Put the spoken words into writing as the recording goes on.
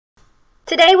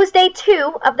Today was day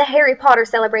 2 of the Harry Potter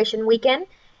celebration weekend,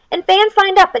 and fans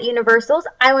signed up at Universal's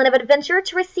Island of Adventure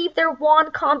to receive their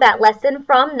wand combat lesson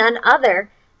from none other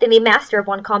than the master of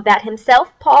wand combat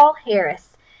himself, Paul Harris.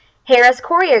 Harris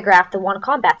choreographed the wand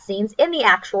combat scenes in the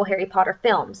actual Harry Potter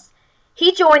films.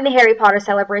 He joined the Harry Potter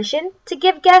celebration to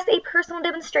give guests a personal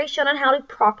demonstration on how to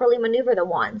properly maneuver the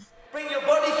wands. Bring your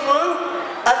body through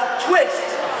and twist.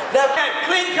 Now,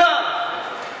 clean card.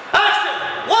 Action!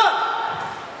 1,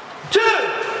 2,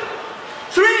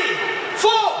 3,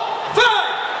 4,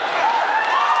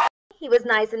 5. He was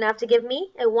nice enough to give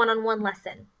me a one-on-one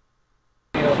lesson.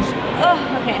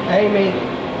 Oh, okay. Amy,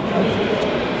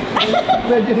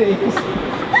 bend your knees.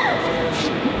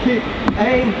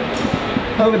 Aim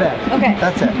over there. Okay.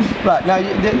 That's it. Right, now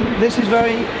this is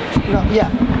very, yeah.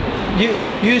 You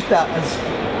use that as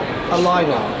a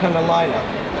liner, kind of liner.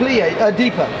 Plie,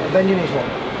 deeper, bend your knees more.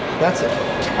 That's it.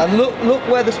 And look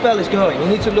where the spell is going. You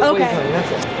need to look where you're going,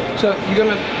 that's it. So you're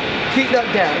going to keep that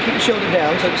down, keep your shoulder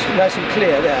down so it's nice and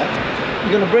clear there.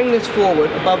 You're going to bring this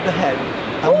forward above the head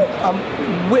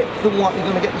and whip the wand. You're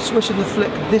going to get the swish and the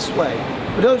flick this way.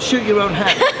 But don't shoot your own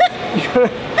hand.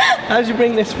 As you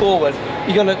bring this forward,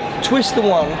 you're going to twist the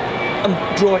wand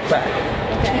and draw it back.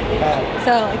 Okay.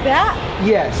 So like that?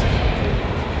 Yes.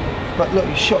 But look,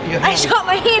 you shot your hand. I shot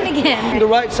my hand again. The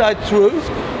right side through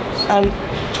and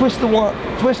twist the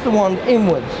wand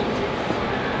inwards.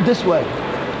 This way.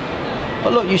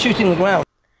 But look, you're shooting the ground.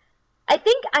 I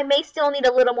think I may still need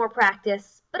a little more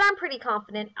practice, but I'm pretty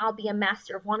confident I'll be a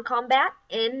master of wand combat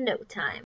in no time.